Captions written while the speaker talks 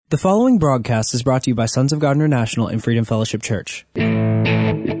The following broadcast is brought to you by Sons of God International and Freedom Fellowship Church. Hello,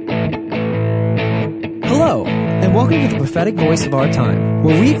 and welcome to the prophetic voice of our time,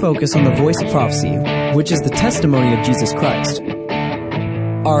 where we focus on the voice of prophecy, which is the testimony of Jesus Christ.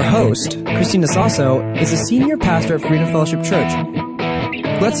 Our host, Christina Sasso, is a senior pastor at Freedom Fellowship Church.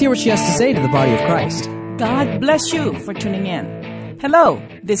 Let's hear what she has to say to the body of Christ. God bless you for tuning in. Hello,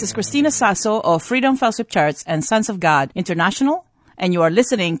 this is Christina Sasso of Freedom Fellowship Church and Sons of God International, and you are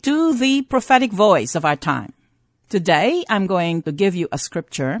listening to the prophetic voice of our time. Today, I'm going to give you a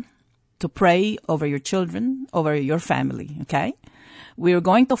scripture to pray over your children, over your family, okay? We're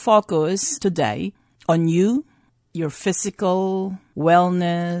going to focus today on you, your physical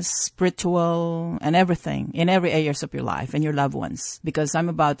wellness, spiritual, and everything in every areas of your life and your loved ones, because I'm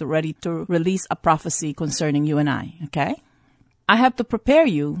ready to release a prophecy concerning you and I, okay? I have to prepare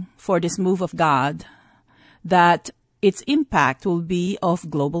you for this move of God that its impact will be of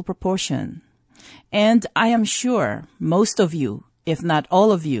global proportion. And I am sure most of you, if not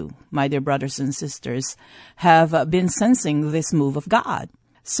all of you, my dear brothers and sisters, have been sensing this move of God.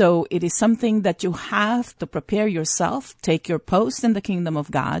 So it is something that you have to prepare yourself, take your post in the kingdom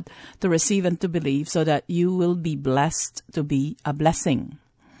of God to receive and to believe so that you will be blessed to be a blessing.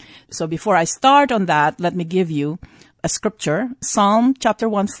 So before I start on that, let me give you a scripture, Psalm chapter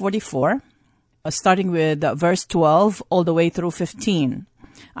 144. Starting with verse 12 all the way through 15.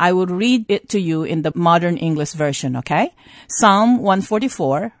 I will read it to you in the modern English version, okay? Psalm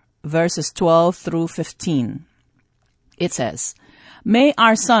 144, verses 12 through 15. It says, "May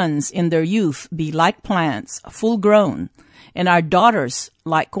our sons in their youth be like plants, full grown, and our daughters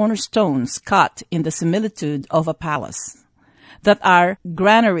like cornerstones cut in the similitude of a palace, that our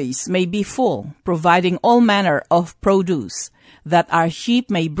granaries may be full, providing all manner of produce, that our sheep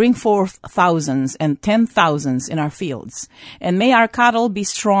may bring forth thousands and 10,000s in our fields, and may our cattle be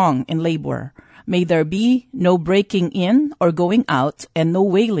strong in labor. May there be no breaking in or going out, and no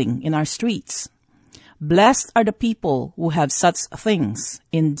wailing in our streets. Blessed are the people who have such things.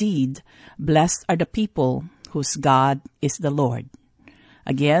 Indeed, blessed are the people whose God is the Lord."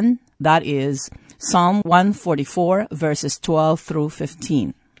 Again, that is Psalm 144, verses 12 through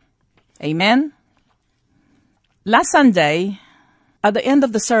 15. Amen. Last Sunday, at the end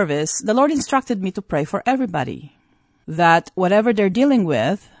of the service, the Lord instructed me to pray for everybody, that whatever they're dealing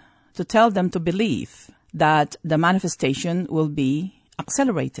with, to tell them to believe that the manifestation will be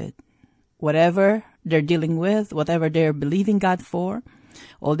accelerated. Whatever they're dealing with, whatever they're believing God for,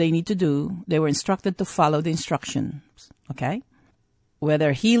 all they need to do, they were instructed to follow the instructions, okay?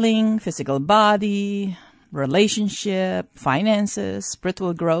 Whether healing, physical body, relationship, finances,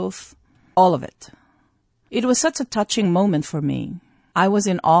 spiritual growth, all of it. It was such a touching moment for me. I was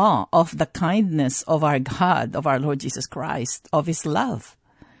in awe of the kindness of our God, of our Lord Jesus Christ, of His love.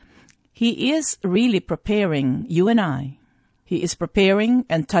 He is really preparing you and I. He is preparing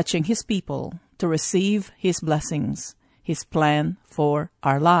and touching His people to receive His blessings, His plan for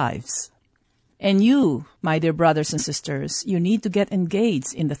our lives. And you, my dear brothers and sisters, you need to get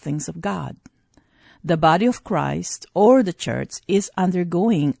engaged in the things of God. The body of Christ, or the church, is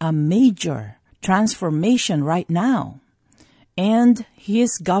undergoing a major transformation right now. And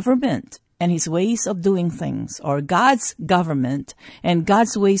His government and His ways of doing things, or God's government and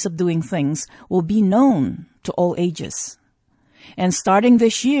God's ways of doing things, will be known to all ages. And starting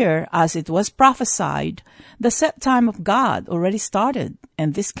this year, as it was prophesied, the set time of God already started,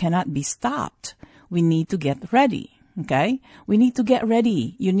 and this cannot be stopped. We need to get ready, okay? We need to get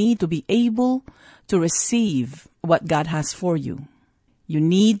ready. You need to be able to receive what God has for you. You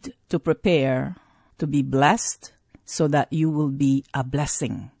need to prepare to be blessed so that you will be a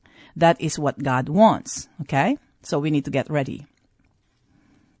blessing. That is what God wants, okay? So we need to get ready.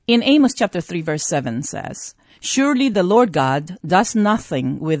 In Amos chapter 3, verse 7 says, "Surely the Lord God does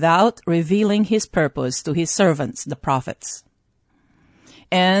nothing without revealing His purpose to His servants, the prophets."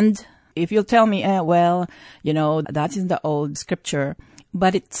 And if you'll tell me, that's in the old scripture,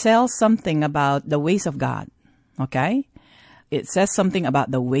 but it tells something about the ways of God, okay? It says something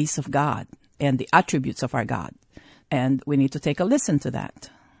about the ways of God and the attributes of our God. And we need to take a listen to that.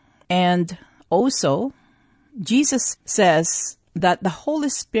 And also, Jesus says that the Holy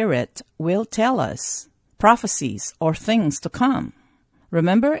Spirit will tell us prophecies or things to come.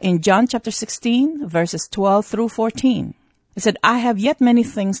 Remember in John chapter 16, verses 12 through 14, He said, "I have yet many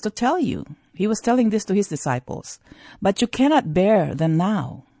things to tell you." He was telling this to His disciples. "But you cannot bear them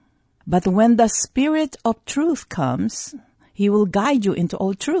now. But when the Spirit of truth comes, He will guide you into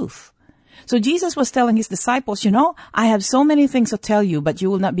all truth. So Jesus was telling his disciples, I have so many things to tell you, but you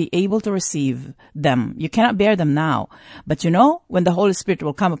will not be able to receive them. You cannot bear them now. But when the Holy Spirit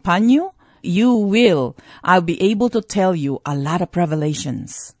will come upon you, I'll be able to tell you a lot of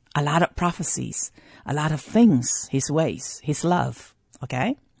revelations, a lot of prophecies, a lot of things, his ways, his love.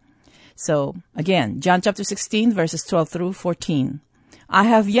 Okay? So, again, John chapter 16, verses 12 through 14. I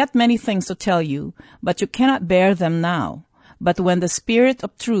have yet many things to tell you, but you cannot bear them now. But when the Spirit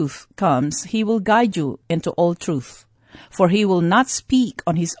of truth comes, he will guide you into all truth. For he will not speak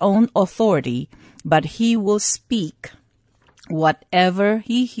on his own authority, but he will speak whatever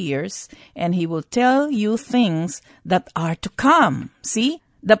he hears, and he will tell you things that are to come. See?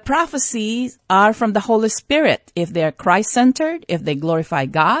 The prophecies are from the Holy Spirit. If they are Christ-centered, if they glorify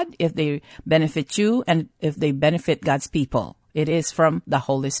God, if they benefit you, and if they benefit God's people. It is from the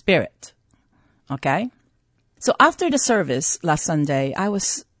Holy Spirit. Okay? So after the service last Sunday, I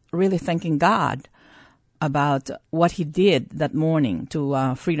was really thanking God about what he did that morning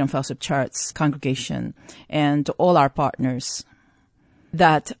to Freedom Fellowship Church congregation and to all our partners,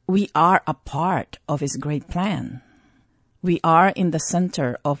 that we are a part of his great plan. We are in the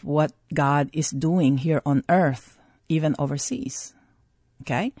center of what God is doing here on earth, even overseas.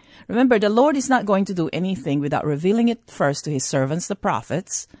 Okay? Remember, the Lord is not going to do anything without revealing it first to his servants, the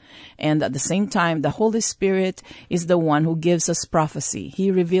prophets. And at the same time, the Holy Spirit is the one who gives us prophecy. He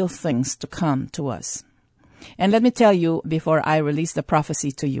reveals things to come to us. And let me tell you before I release the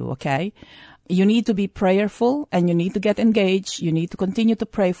prophecy to you, okay? You need to be prayerful and you need to get engaged. You need to continue to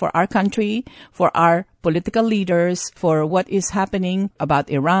pray for our country, for our political leaders, for what is happening about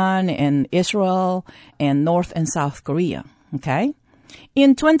Iran and Israel and North and South Korea. Okay?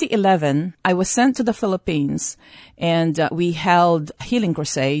 In 2011, I was sent to the Philippines and we held healing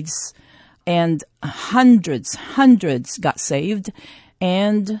crusades and hundreds got saved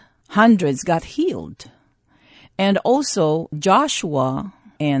and hundreds got healed. And also Joshua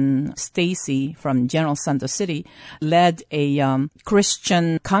and Stacy from General Santos City led a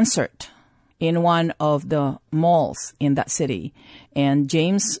Christian concert in one of the malls in that city. And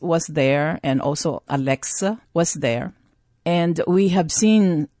James was there and also Alexa was there. And we have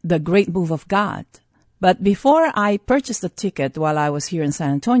seen the great move of God. But before I purchased the ticket while I was here in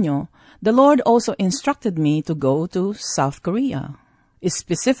San Antonio, the Lord also instructed me to go to South Korea,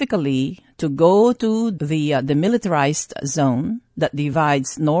 specifically to go to the demilitarized zone that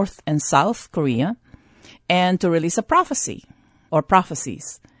divides North and South Korea and to release a prophecy or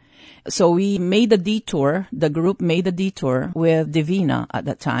prophecies. So we made a detour, the group made a detour with Divina at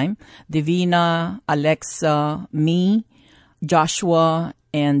that time. Divina, Alexa, me, Joshua,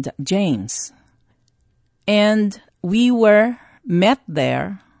 and James. And we were met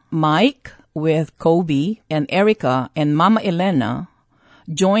there, Mike with Kobe and Erica and Mama Elena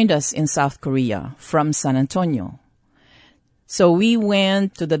joined us in South Korea from San Antonio. So we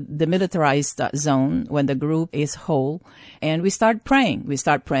went to the demilitarized zone when the group is whole, and we start praying. We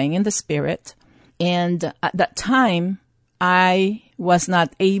start praying in the Spirit. And at that time, I was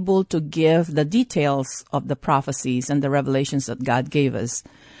not able to give the details of the prophecies and the revelations that God gave us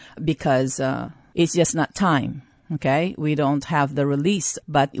because it's just not time. Okay? We don't have the release,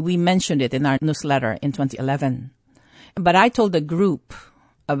 but we mentioned it in our newsletter in 2011. But I told the group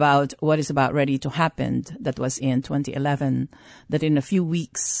about what is about ready to happen, that was in 2011, that in a few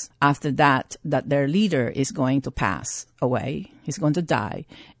weeks after that their leader is going to pass away. He's going to die,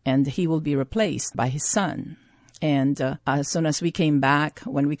 and he will be replaced by his son. And as soon as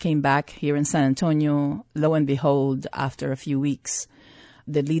when we came back here in San Antonio, lo and behold, after a few weeks,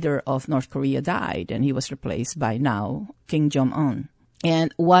 the leader of North Korea died, and he was replaced by now Kim Jong-un.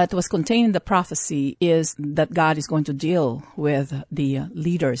 And what was contained in the prophecy is that God is going to deal with the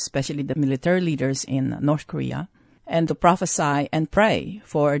leaders, especially the military leaders in North Korea, and to prophesy and pray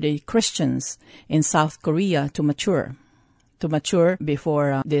for the Christians in South Korea to mature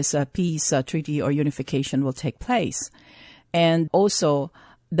before this peace treaty or unification will take place. And also,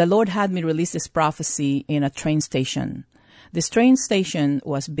 the Lord had me release this prophecy in a train station. This train station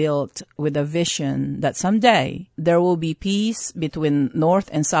was built with a vision that someday there will be peace between North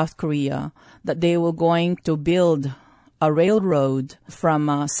and South Korea, that they were going to build a railroad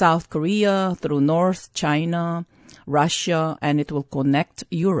from South Korea through North China, Russia, and it will connect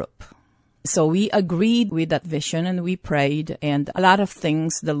Europe. So we agreed with that vision and we prayed, and a lot of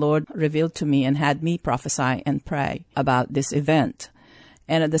things the Lord revealed to me and had me prophesy and pray about this event.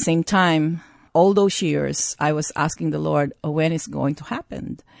 And at the same time, all those years, I was asking the Lord when it's going to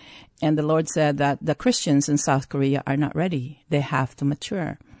happen. And the Lord said that the Christians in South Korea are not ready. They have to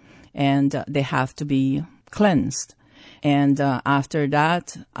mature and they have to be cleansed. And after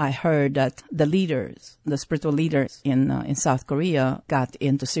that, I heard that the leaders, the spiritual leaders in South Korea got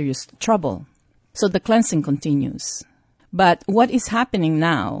into serious trouble. So the cleansing continues. But what is happening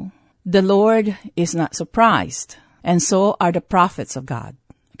now, the Lord is not surprised. And so are the prophets of God.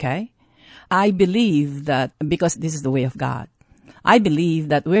 Okay? I believe that, because this is the way of God, I believe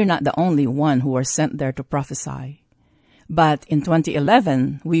that we're not the only one who were sent there to prophesy. But in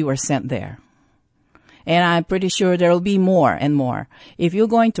 2011, we were sent there. And I'm pretty sure there will be more and more. If you're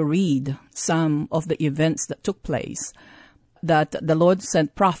going to read some of the events that took place, that the Lord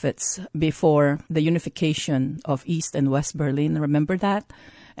sent prophets before the unification of East and West Berlin, remember that?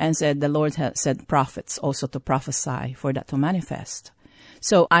 And said the Lord had sent prophets also to prophesy for that to manifest.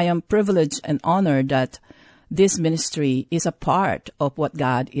 So I am privileged and honored that this ministry is a part of what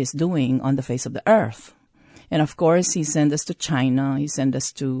God is doing on the face of the earth. And of course, He sent us to China, He sent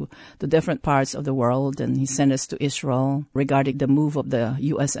us to the different parts of the world, and He sent us to Israel regarding the move of the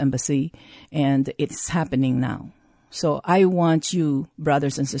U.S. Embassy, and it's happening now. So I want you,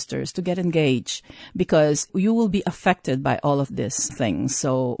 brothers and sisters, to get engaged, because you will be affected by all of these things.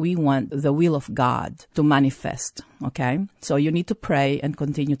 So we want the will of God to manifest, okay? So you need to pray and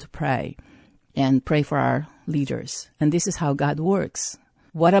continue to pray. And pray for our leaders. And this is how God works.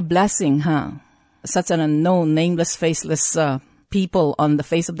 What a blessing, huh? Such an unknown, nameless, faceless people on the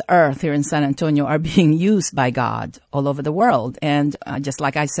face of the earth here in San Antonio are being used by God all over the world. And just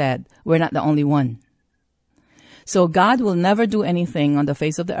like I said, we're not the only one. So God will never do anything on the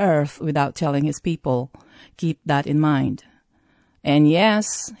face of the earth without telling His people, keep that in mind. And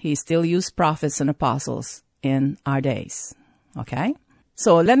yes, He still used prophets and apostles in our days. Okay?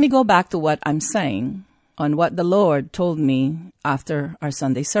 So let me go back to what I'm saying on what the Lord told me after our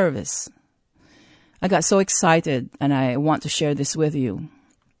Sunday service. I got so excited, and I want to share this with you.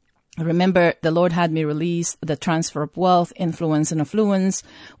 Remember, the Lord had me release the transfer of wealth, influence, and affluence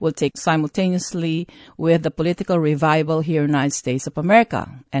will take simultaneously with the political revival here in the United States of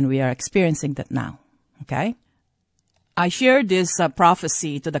America, and we are experiencing that now. Okay? I shared this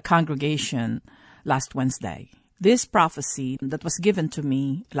prophecy to the congregation last Wednesday. This prophecy that was given to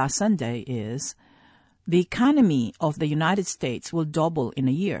me last Sunday is the economy of the United States will double in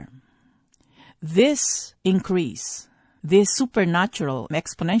a year. This increase, this supernatural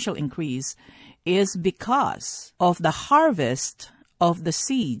exponential increase, is because of the harvest of the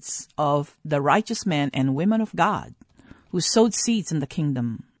seeds of the righteous men and women of God who sowed seeds in the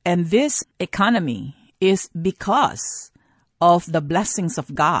kingdom. And this economy is because of the blessings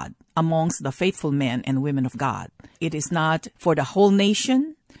of God amongst the faithful men and women of God. It is not for the whole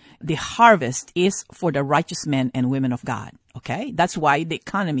nation. The harvest is for the righteous men and women of God. Okay? That's why the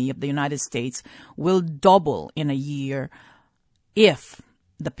economy of the United States will double in a year if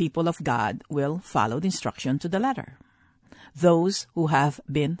the people of God will follow the instruction to the letter. Those who have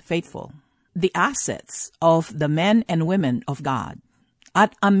been faithful. The assets of the men and women of God,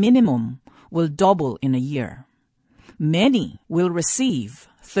 at a minimum, will double in a year. Many will receive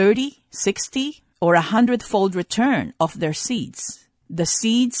 30, 60, or 100-fold return of their seeds. The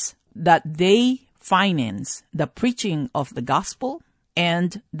seeds that they finance the preaching of the gospel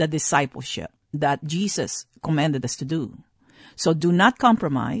and the discipleship that Jesus commanded us to do. So do not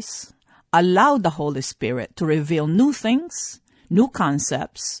compromise. Allow the Holy Spirit to reveal new things, new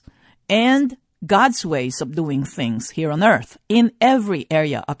concepts, and God's ways of doing things here on earth in every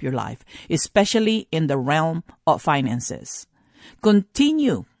area of your life, especially in the realm of finances.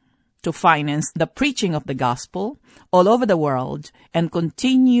 Continue to finance the preaching of the gospel all over the world, and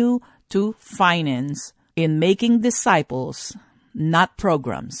continue to finance in making disciples, not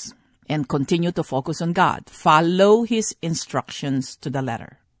programs, and continue to focus on God. Follow His instructions to the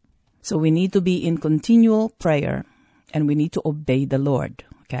letter. So we need to be in continual prayer, and we need to obey the Lord.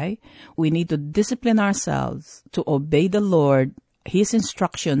 Okay? We need to discipline ourselves to obey the Lord, His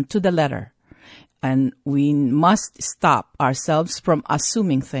instruction to the letter. And we must stop ourselves from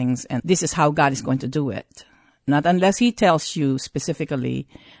assuming things, and this is how God is going to do it. Not unless He tells you specifically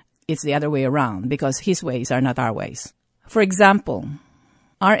it's the other way around, because His ways are not our ways. For example,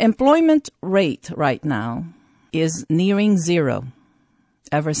 our employment rate right now is nearing zero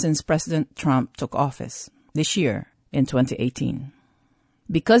ever since President Trump took office this year in 2018.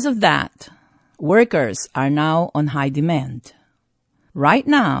 Because of that, workers are now on high demand. Right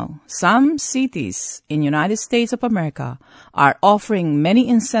now, some cities in the United States of America are offering many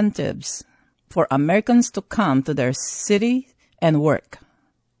incentives for Americans to come to their city and work.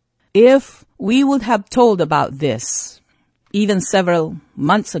 If we would have told about this even several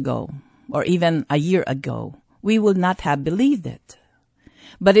months ago or even a year ago, we would not have believed it.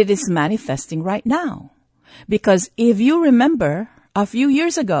 But it is manifesting right now. Because if you remember, a few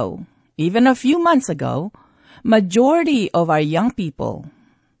years ago, even a few months ago, majority of our young people,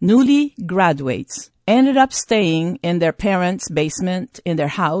 newly graduates, ended up staying in their parents' basement in their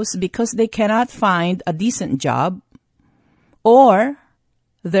house because they cannot find a decent job, or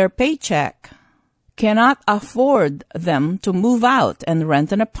their paycheck cannot afford them to move out and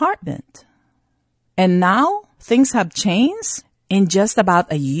rent an apartment. And now things have changed in just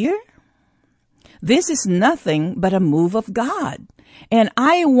about a year. This is nothing but a move of God. And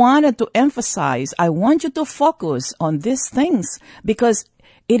I wanted to emphasize, I want you to focus on these things because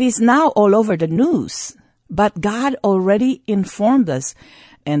it is now all over the news. But God already informed us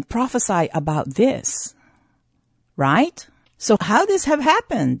and prophesied about this. Right? So how this have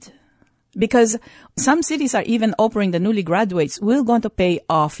happened? Because some cities are even offering the newly graduates, we're going to pay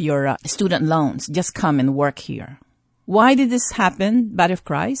off your student loans. Just come and work here. Why did this happen, Body of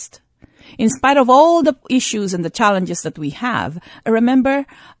Christ? In spite of all the issues and the challenges that we have, remember,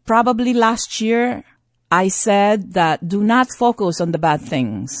 probably last year, I said that do not focus on the bad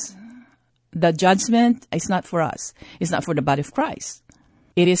things. The judgment is not for us. It's not for the body of Christ.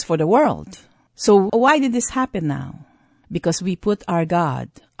 It is for the world. So why did this happen now? Because we put our God,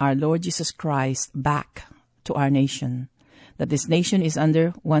 our Lord Jesus Christ, back to our nation. That this nation is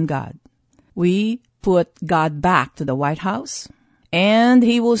under one God. We put God back to the White House. And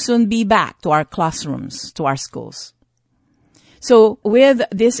He will soon be back to our classrooms, to our schools. So with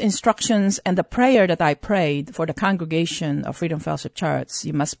these instructions and the prayer that I prayed for the congregation of Freedom Fellowship Church,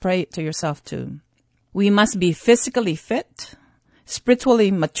 you must pray it to yourself too. We must be physically fit,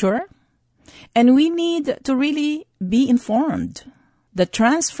 spiritually mature, and we need to really be informed. The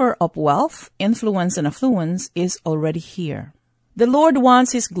transfer of wealth, influence, and affluence is already here. The Lord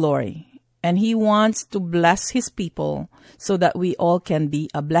wants His glory. And He wants to bless His people so that we all can be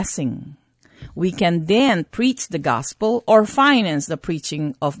a blessing. We can then preach the gospel or finance the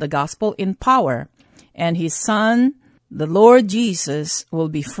preaching of the gospel in power. And His Son, the Lord Jesus, will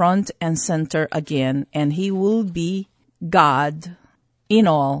be front and center again. And He will be God in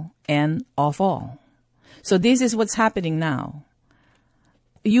all and of all. So this is what's happening now.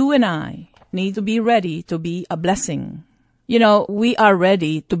 You and I need to be ready to be a blessing. You know, we are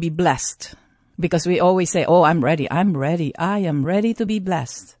ready to be blessed because we always say, oh, I am ready, I am ready to be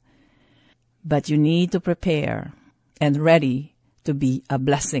blessed. But you need to prepare and ready to be a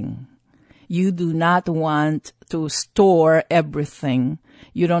blessing. You do not want to store everything.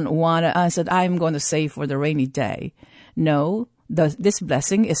 You don't want to, I said, I'm going to save for the rainy day. No, this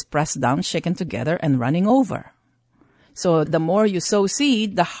blessing is pressed down, shaken together, and running over. So the more you sow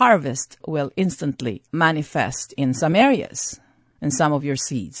seed, the harvest will instantly manifest in some areas, in some of your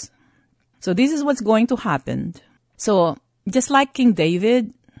seeds. So this is what's going to happen. So just like King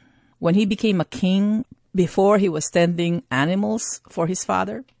David, when he became a king, before he was tending animals for his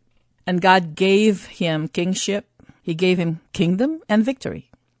father, and God gave him kingship, He gave him kingdom and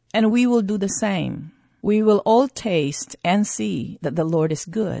victory. And we will do the same. We will all taste and see that the Lord is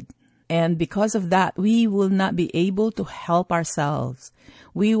good. And because of that, we will not be able to help ourselves.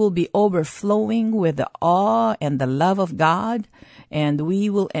 We will be overflowing with the awe and the love of God, and we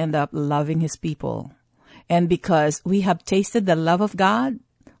will end up loving His people. And because we have tasted the love of God,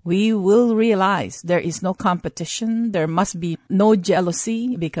 we will realize there is no competition. There must be no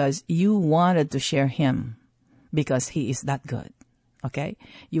jealousy because you wanted to share Him because He is that good. Okay?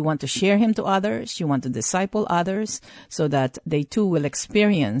 You want to share Him to others. You want to disciple others so that they too will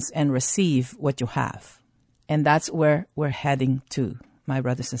experience and receive what you have. And that's where we're heading to, my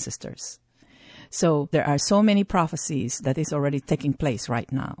brothers and sisters. So there are so many prophecies that is already taking place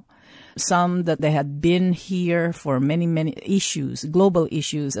right now. Some that they had been here for many, many issues, global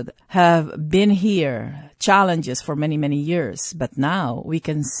issues that have been here, challenges for many, many years. But now we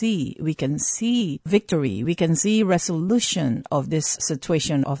can see victory. We can see resolution of this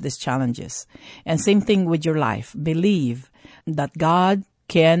situation, of these challenges. And same thing with your life. Believe that God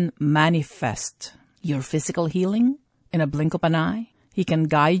can manifest your physical healing in a blink of an eye. He can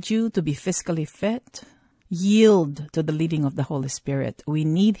guide you to be physically fit. Yield to the leading of the Holy Spirit. We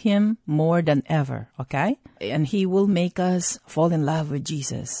need Him more than ever, okay? And He will make us fall in love with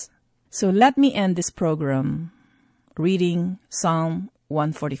Jesus. So let me end this program reading Psalm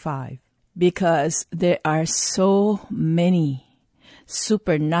 145, because there are so many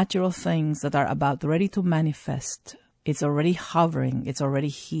supernatural things that are about ready to manifest. It's already hovering. It's already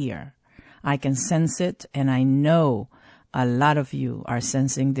here. I can sense it, and I know a lot of you are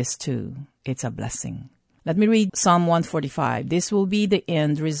sensing this too. It's a blessing. Let me read Psalm 145. This will be the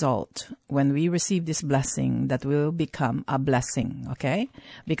end result when we receive this blessing that will become a blessing, okay?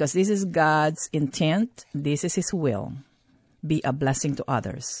 Because this is God's intent. This is His will. Be a blessing to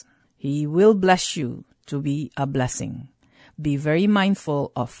others. He will bless you to be a blessing. Be very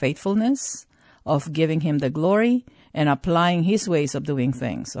mindful of faithfulness, of giving Him the glory, and applying His ways of doing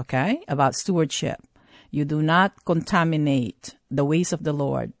things, okay? About stewardship. You do not contaminate the ways of the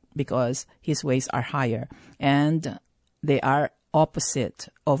Lord because His ways are higher and they are opposite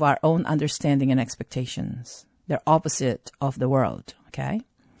of our own understanding and expectations. They're opposite of the world, okay?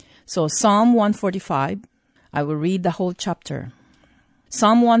 So Psalm 145, I will read the whole chapter.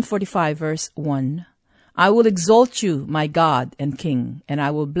 Psalm 145 verse 1. I will exalt you, my God and King, and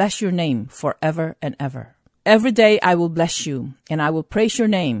I will bless your name forever and ever. Every day I will bless you, and I will praise your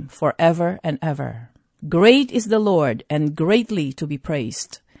name forever and ever. Great is the Lord, and greatly to be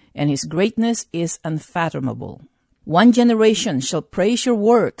praised, and His greatness is unfathomable. One generation shall praise your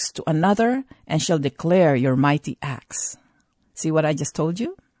works to another, and shall declare your mighty acts. See what I just told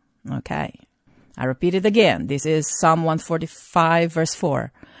you? Okay. I repeat it again. This is Psalm 145 verse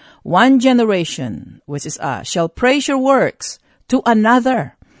 4. One generation, which is us, shall praise your works to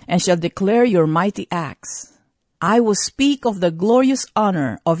another, and shall declare your mighty acts. I will speak of the glorious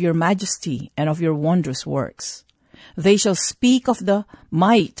honor of your majesty and of your wondrous works. They shall speak of the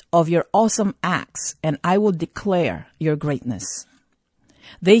might of your awesome acts, and I will declare your greatness.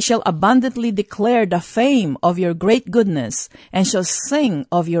 They shall abundantly declare the fame of your great goodness, and shall sing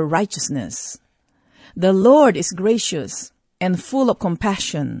of your righteousness. The Lord is gracious and full of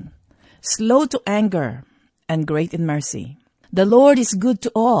compassion, slow to anger, and great in mercy. The Lord is good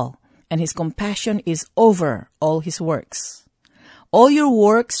to all, and His compassion is over all His works. All your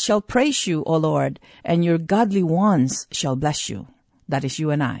works shall praise you, O Lord, and your godly ones shall bless you. That is you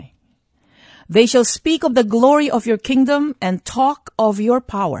and I. They shall speak of the glory of your kingdom and talk of your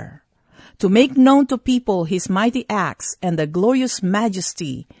power, to make known to people His mighty acts and the glorious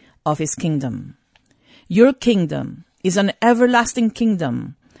majesty of His kingdom. Your kingdom is an everlasting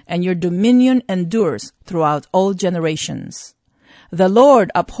kingdom, and your dominion endures throughout all generations. The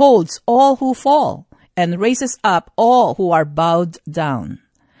Lord upholds all who fall, and raises up all who are bowed down.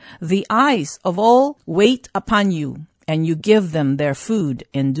 The eyes of all wait upon you, and you give them their food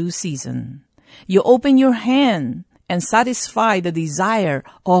in due season. You open your hand and satisfy the desire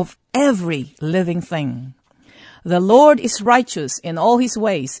of every living thing. The Lord is righteous in all His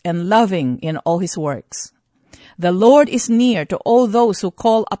ways and loving in all His works. The Lord is near to all those who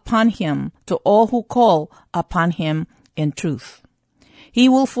call upon Him, to all who call upon Him in truth. He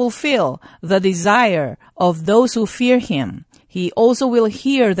will fulfill the desire of those who fear Him. He also will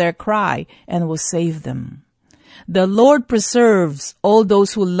hear their cry and will save them. The Lord preserves all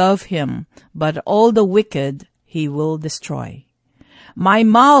those who love Him, but all the wicked He will destroy. My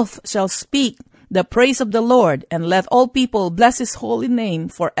mouth shall speak the praise of the Lord, and let all people bless His holy name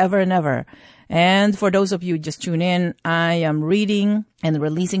forever and ever. And for those of you just tune in, I am reading and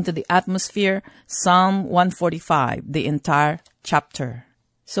releasing to the atmosphere Psalm 145, the entire chapter.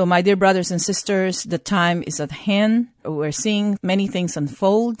 So my dear brothers and sisters, the time is at hand. We're seeing many things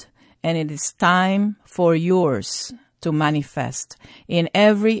unfold, and it is time for yours to manifest in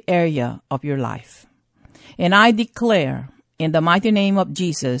every area of your life. And I declare in the mighty name of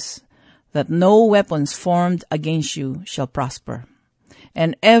Jesus that no weapons formed against you shall prosper.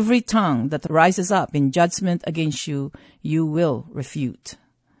 And every tongue that rises up in judgment against you, you will refute.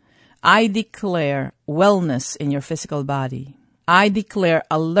 I declare wellness in your physical body. I declare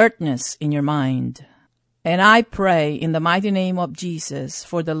alertness in your mind. And I pray in the mighty name of Jesus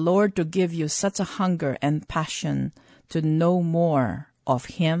for the Lord to give you such a hunger and passion to know more of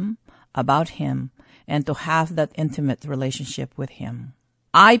Him, about Him, and to have that intimate relationship with Him.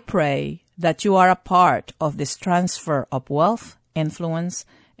 I pray that you are a part of this transfer of wealth, influence,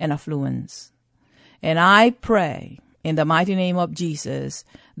 and affluence. And I pray in the mighty name of Jesus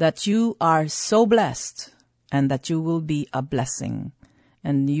that you are so blessed and that you will be a blessing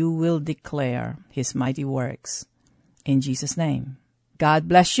and you will declare His mighty works. In Jesus' name. God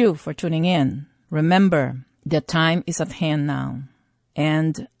bless you for tuning in. Remember, the time is at hand now.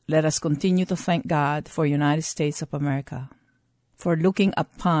 And let us continue to thank God for United States of America, for looking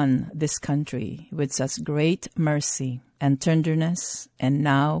upon this country with such great mercy and tenderness, and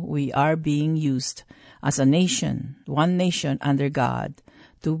now we are being used as a nation, one nation under God,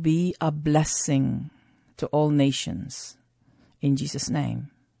 to be a blessing to all nations. In Jesus'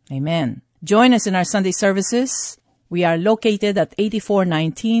 name, amen. Join us in our Sunday services. We are located at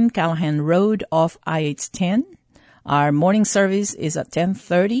 8419 Callahan Road off IH-10. Our morning service is at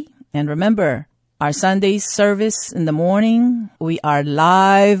 10:30. And remember, Our Sunday service in the morning, we are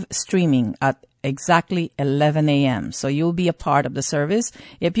live streaming at exactly 11 a.m. So you'll be a part of the service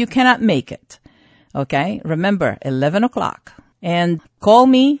if you cannot make it. Okay? Remember, 11 o'clock. And call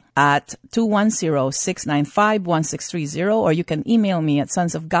me at 210-695-1630, or you can email me at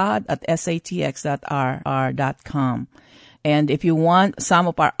sonsofgod@satx.rr.com. And if you want some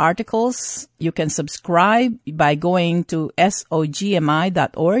of our articles, you can subscribe by going to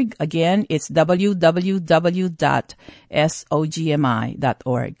sogmi.org. Again, it's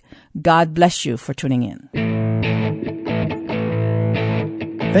www.sogmi.org. God bless you for tuning in.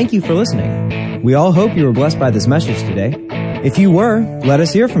 Thank you for listening. We all hope you were blessed by this message today. If you were, let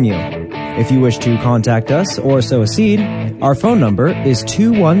us hear from you. If you wish to contact us or sow a seed, our phone number is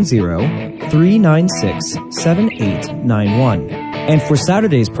 210-396-7891. And for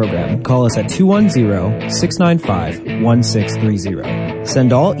Saturday's program, call us at 210-695-1630.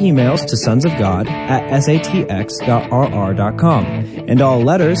 Send all emails to sonsofgod@satx.rr.com and all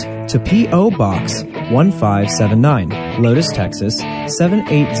letters to P.O. Box 1579, Lotus, Texas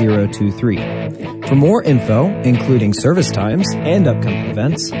 78023. For more info, including service times and upcoming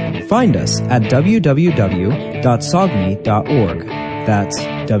events, find us at www.sogmi.org. That's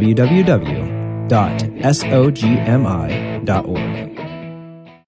www.sogmi.org.